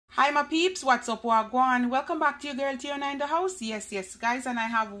Hi my peeps, what's up, wagwan? Welcome back to your girl Tiona in the house. Yes guys, and I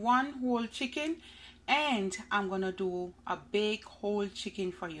have one whole chicken and I'm gonna do a baked whole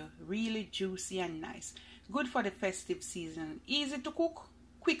chicken for you. Really juicy and nice, good for the festive season, easy to cook,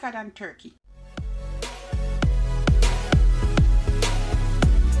 quicker than turkey.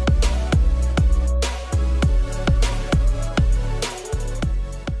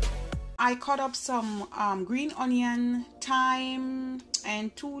 I cut up some green onion, thyme,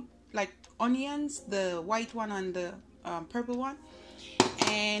 and two onions, the white one and the purple one,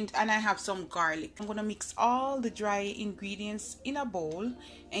 and I have some garlic. I'm gonna mix all the dry ingredients in a bowl,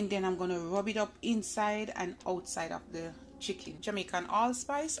 and then I'm gonna rub it up inside and outside of the chicken. Jamaican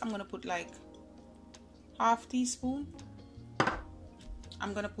allspice, I'm gonna put like half teaspoon.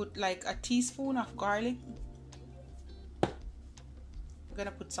 I'm gonna put like a teaspoon of garlic. I'm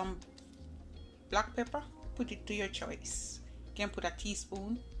gonna put some black pepper, put it to your choice. You can put a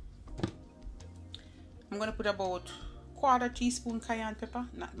teaspoon. I'm gonna put about quarter teaspoon cayenne pepper,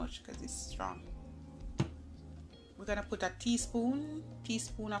 not much because it's strong. We're gonna put a teaspoon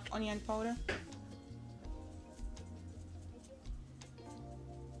of onion powder.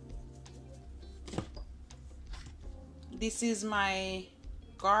 This is my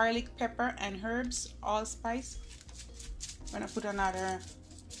garlic, pepper, and herbs allspice. I'm gonna put another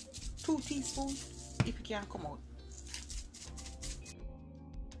 2 teaspoons if you can come out.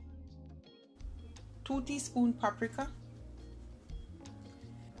 2 teaspoon paprika,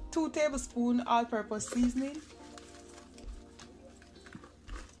 2 tablespoon all-purpose seasoning.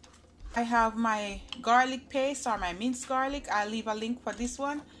 I have my garlic paste or my minced garlic. I'll leave a link for this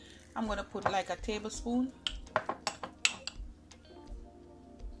one. I'm gonna put like a tablespoon.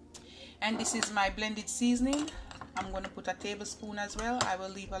 And this is my blended seasoning. I'm gonna put a tablespoon as well. I will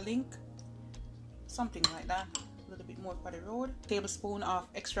leave a link, something like that, a little bit more for the road. Tablespoon of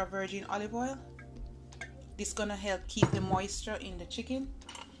extra virgin olive oil. This is gonna help keep the moisture in the chicken,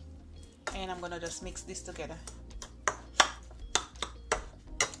 and I'm gonna just mix this together. I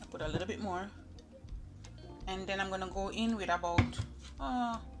put a little bit more, and then I'm gonna go in with about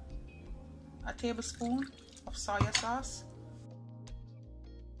a tablespoon of soy sauce.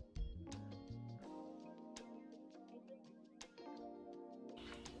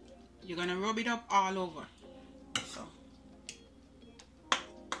 You're gonna rub it up all over, so,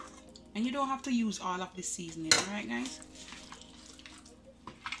 and you don't have to use all of the seasoning, all right guys?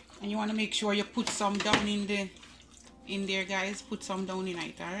 And you want to make sure you put some down in there guys. Put some down in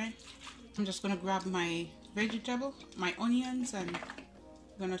it, all right? I'm just gonna grab my vegetable, my onions, and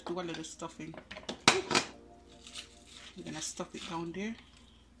I'm gonna do a little stuffing. I'm gonna stuff it down there.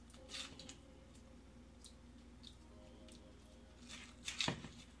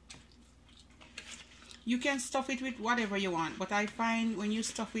 You can stuff it with whatever you want, but I find when you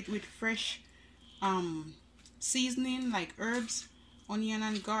stuff it with fresh seasoning like herbs, onion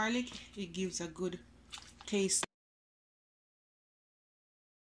and garlic, it gives a good taste.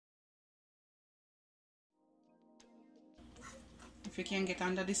 If you can get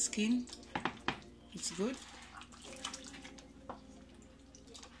under the skin, it's good.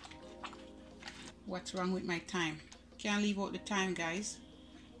 What's wrong with my thyme? Can't leave out the thyme, guys.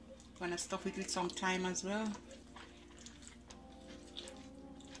 Gonna stuff it with some thyme as well.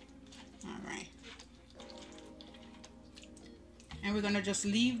 Alright, and we're gonna just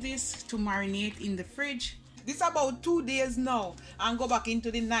leave this to marinate in the fridge. This is about 2 days now, and go back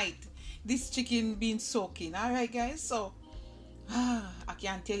into the night. This chicken been soaking. Alright guys, so I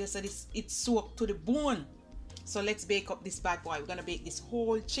can't tell you, so it's soaked to the bone. So let's bake up this bad boy. We're gonna bake this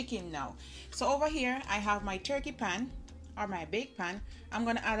whole chicken now. So over here I have my turkey pan or my bake pan. I'm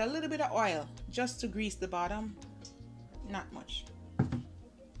gonna add a little bit of oil just to grease the bottom, not much.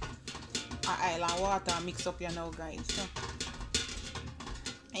 Oil and water mix up, you know guys. So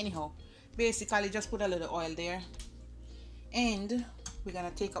anyhow, basically just put a little oil there, and we're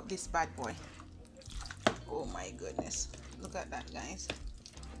gonna take up this bad boy. Oh my goodness, look at that guys.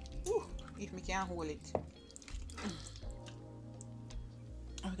 Woo, if me can hold it.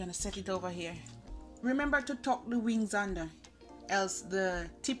 We're gonna set it over here. Remember to tuck the wings under, else the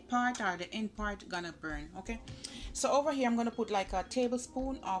tip part or the end part gonna burn. Okay, so over here I'm gonna put like a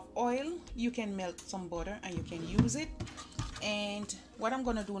tablespoon of oil. You can melt some butter and you can use it. And what I'm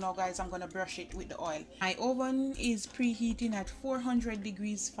gonna do now guys, I'm gonna brush it with the oil. My oven is preheating at 400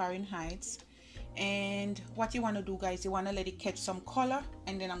 degrees Fahrenheit, and what you want to do guys, you want to let it catch some color,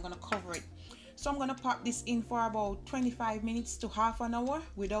 and then I'm gonna cover it. So I'm gonna pop this in for about 25 minutes to half an hour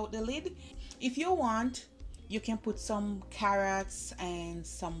without the lid. If you want, you can put some carrots and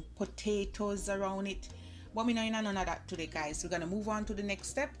some potatoes around it, But me not in none of that today, guys. We're gonna move on to the next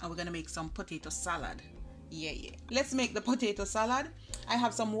step, and we're gonna make some potato salad. Yeah. Let's make the potato salad. I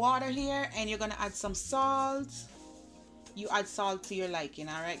have some water here, and you're gonna add some salt. You add salt to your liking,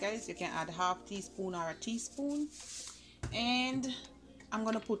 all right, guys? You can add half teaspoon or a teaspoon. And I'm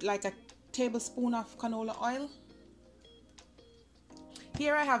gonna put like a tablespoon of canola oil.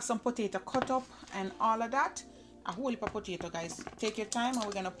 Here I have some potato cut up and all of that. A whole heap of potato, guys. Take your time, and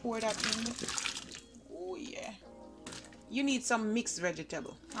we're gonna pour that in. Oh yeah. You need some mixed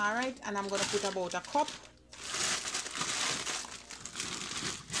vegetable, all right? And I'm gonna put about a cup.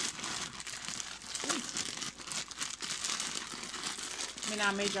 Me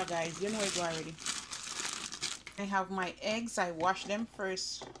now measure, guys. You know it go already. I have my eggs. I wash them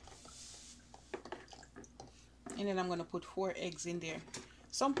first, and then I'm gonna put 4 eggs in there.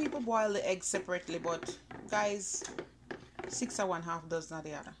 Some people boil the eggs separately, but guys, 6 of one, half does not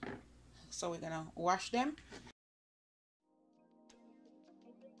the other. So we're gonna wash them.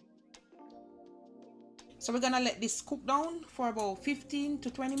 So we're gonna let this cook down for about 15 to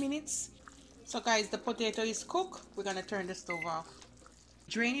 20 minutes. So guys, the potato is cooked. We're gonna turn the stove off.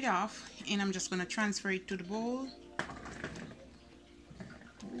 Drain it off, and I'm just gonna transfer it to the bowl.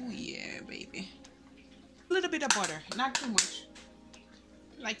 Oh yeah, baby. A little bit of butter, not too much.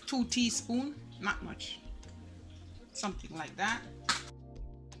 Like 2 teaspoons, not much. Something like that.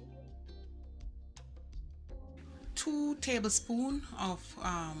 2 tablespoons of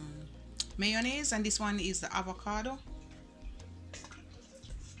mayonnaise, and this one is the avocado.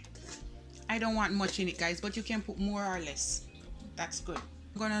 I don't want much in it, guys, but you can put more or less. That's good.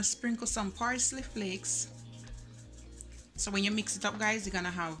 I'm gonna sprinkle some parsley flakes. So when you mix it up, guys, you're gonna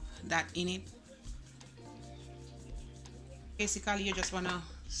have that in it. Basically, you just wanna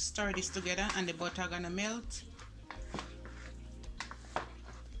stir this together, and the butter gonna melt.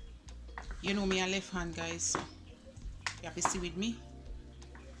 You know me, a left hand, guys. You have to see with me.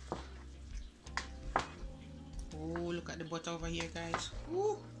 Oh, look at the butter over here, guys.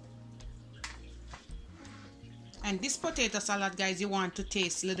 Ooh. And this potato salad, guys, you want to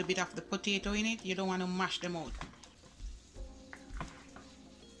taste a little bit of the potato in it. You don't want to mash them out.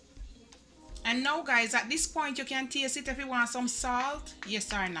 And now, guys, at this point, you can taste it if you want some salt,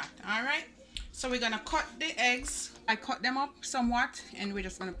 yes or not. All right. So we're gonna cut the eggs. I cut them up somewhat, and we're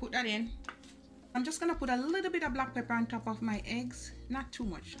just gonna put that in. I'm just gonna put a little bit of black pepper on top of my eggs, not too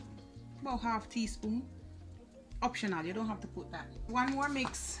much, about half teaspoon. Optional, you don't have to put that. One more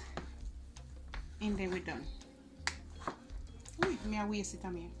mix, and then we're done. Ooh, me I waste it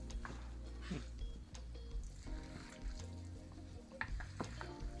on here.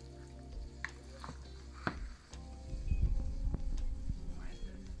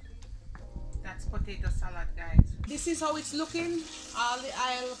 That's potato salad, guys. This is how it's looking. All the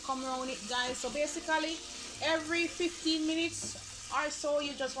oil come around it, guys. So basically, every 15 minutes or so,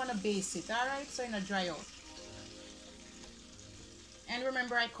 you just want to baste it, all right? So it not dry out. And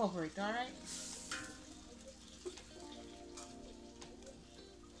remember, I cover it, all right?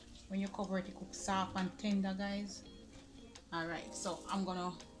 When you cover it, it cooks soft and tender, guys. All right, so I'm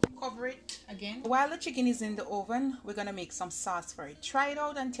gonna cover it again. While the chicken is in the oven, we're gonna make some sauce for it. Try it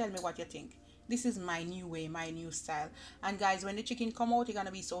out and tell me what you think. This is my new way, my new style. And guys, when the chicken come out, it's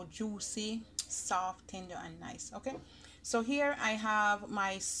gonna be so juicy, soft, tender, and nice. Okay, so here I have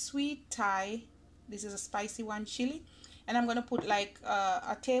my sweet Thai. This is a spicy one, chili, and I'm gonna put like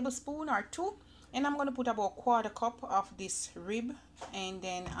a tablespoon or 2, and I'm gonna put about 1/4 cup of this rib, and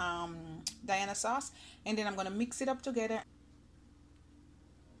then Diana sauce, and then I'm gonna mix it up together.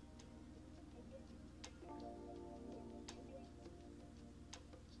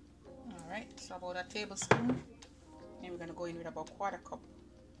 Alright, so about a tablespoon, and we're gonna go in with about 1/4 cup.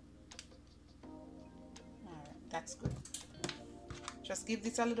 Alright, that's good. Just give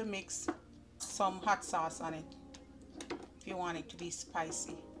this a little mix, some hot sauce on it if you want it to be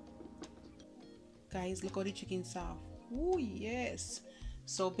spicy. Guys, look how the chicken soft. Oh yes.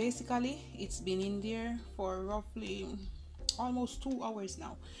 So basically, it's been in there for roughly almost 2 hours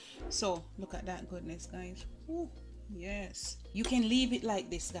now. So look at that goodness, guys. Ooh, yes. You can leave it like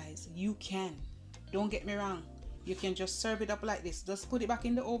this, guys. You can. Don't get me wrong. You can just serve it up like this. Just put it back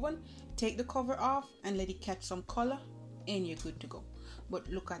in the oven, take the cover off, and let it catch some color, and you're good to go. But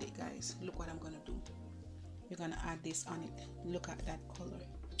look at it, guys. Look what I'm gonna do. You're gonna add this on it. Look at that color.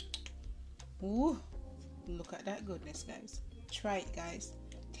 Ooh, look at that goodness, guys. Try it, guys.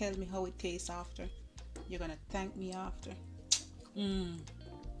 Tell me how it tastes after. You're gonna thank me after.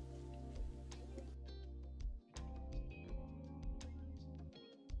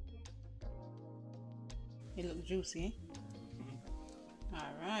 It looks juicy, eh?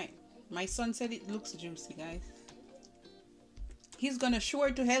 All right. My son said it looks juicy, guys. He's gonna sure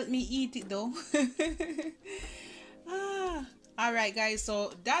to help me eat it though. All right, guys,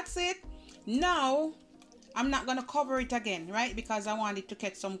 so that's it. Now I'm not gonna cover it again, right, because I want it to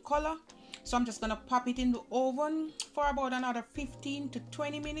get some color. So I'm just gonna pop it in the oven for about another 15 to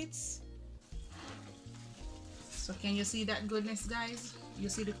 20 minutes. So can you see that goodness, guys? You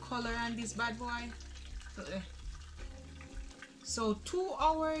see the color on this bad boy? Look there. So 2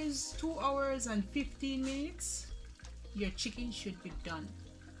 hours and 15 minutes, your chicken should be done.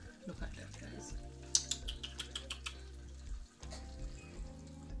 Look at that, guys.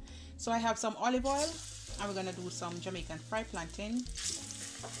 So I have some olive oil, and we're gonna do some Jamaican fried plantain.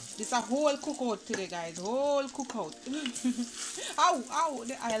 This is a whole cookout today, guys. Whole cookout. Ow, ow,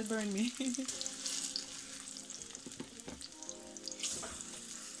 the oil burned me.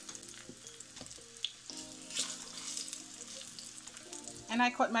 And I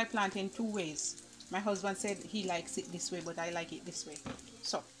cut my plantain 2 ways. My husband said he likes it this way, but I like it this way.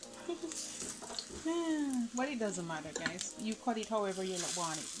 So, but it doesn't matter, guys. You cut it however you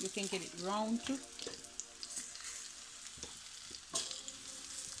want it. You can get it round too.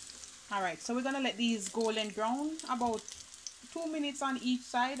 Alright, so we're gonna let these golden brown about 2 minutes on each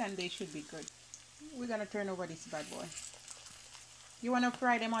side, and they should be good. We're gonna turn over this bad boy. You wanna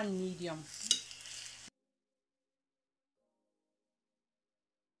fry them on medium.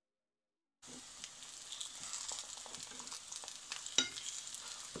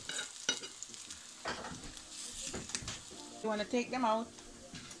 You want to take them out,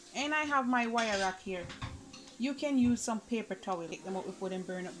 and I have my wire rack here. You can use some paper towel. Take them out before them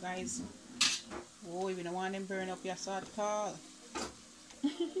burn up, guys. Oh, if you don't want them burn up, yes at all.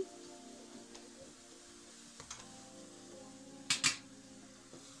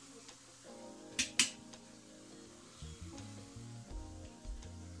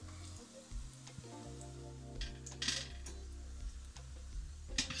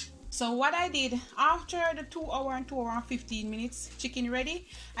 So what I did after the 2 hour and 2 hour and 15 minutes chicken ready,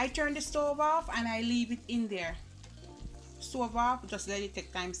 I turn the stove off and I leave it in there. Stove off, just let it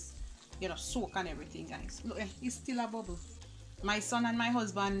take time, you know, soak and everything, guys. Look, it's still a bubble. My son and my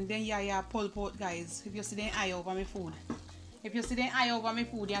husband, then yeah, pulp out, guys. If you see the eye over my food, if you see the eye over my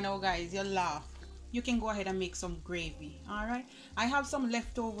food, you know, guys, you laugh. You can go ahead and make some gravy. All right, I have some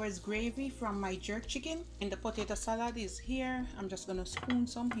leftovers gravy from my jerk chicken, and the potato salad is here. I'm just gonna spoon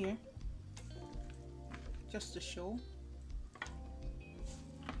some here just to show.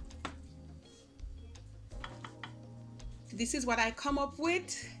 This is what I come up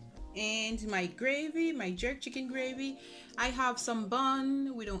with. And my gravy, my jerk chicken gravy, I have some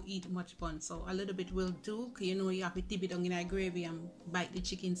bun. We don't eat much bun, so a little bit will do. You know, you have to dip it on in our gravy and bite the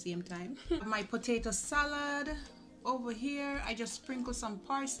chicken same time. My potato salad over here, I just sprinkle some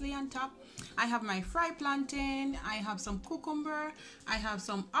parsley on top. I have my fried plantain, I have some cucumber, I have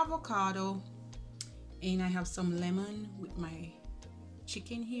some avocado, and I have some lemon with my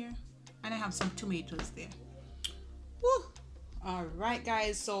chicken here, and I have some tomatoes there. Woo! All right,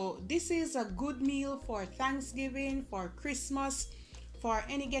 guys, so this is a good meal for Thanksgiving, for Christmas, for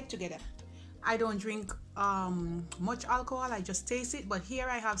any get-together. I don't drink much alcohol, I just taste it, but here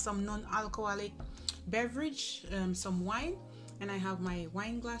I have some non-alcoholic beverage, some wine, and I have my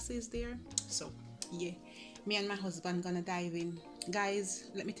wine glasses there. So yeah, me and my husband gonna dive in. Guys,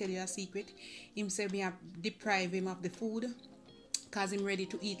 let me tell you a secret. Him say me have deprive him of the food cause him ready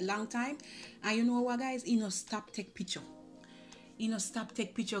to eat long time, and you know what, guys, he no stop take picture. He no stop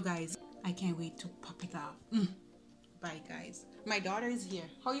take picture, guys. I can't wait to pop it off. Bye, guys. My daughter is here.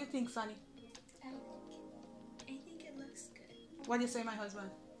 How you think, Sonny? I think it looks good. What do you say, my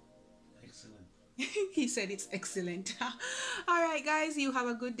husband? Excellent. He said it's excellent. All right, guys, you have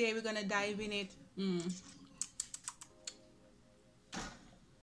a good day. We're gonna dive in it.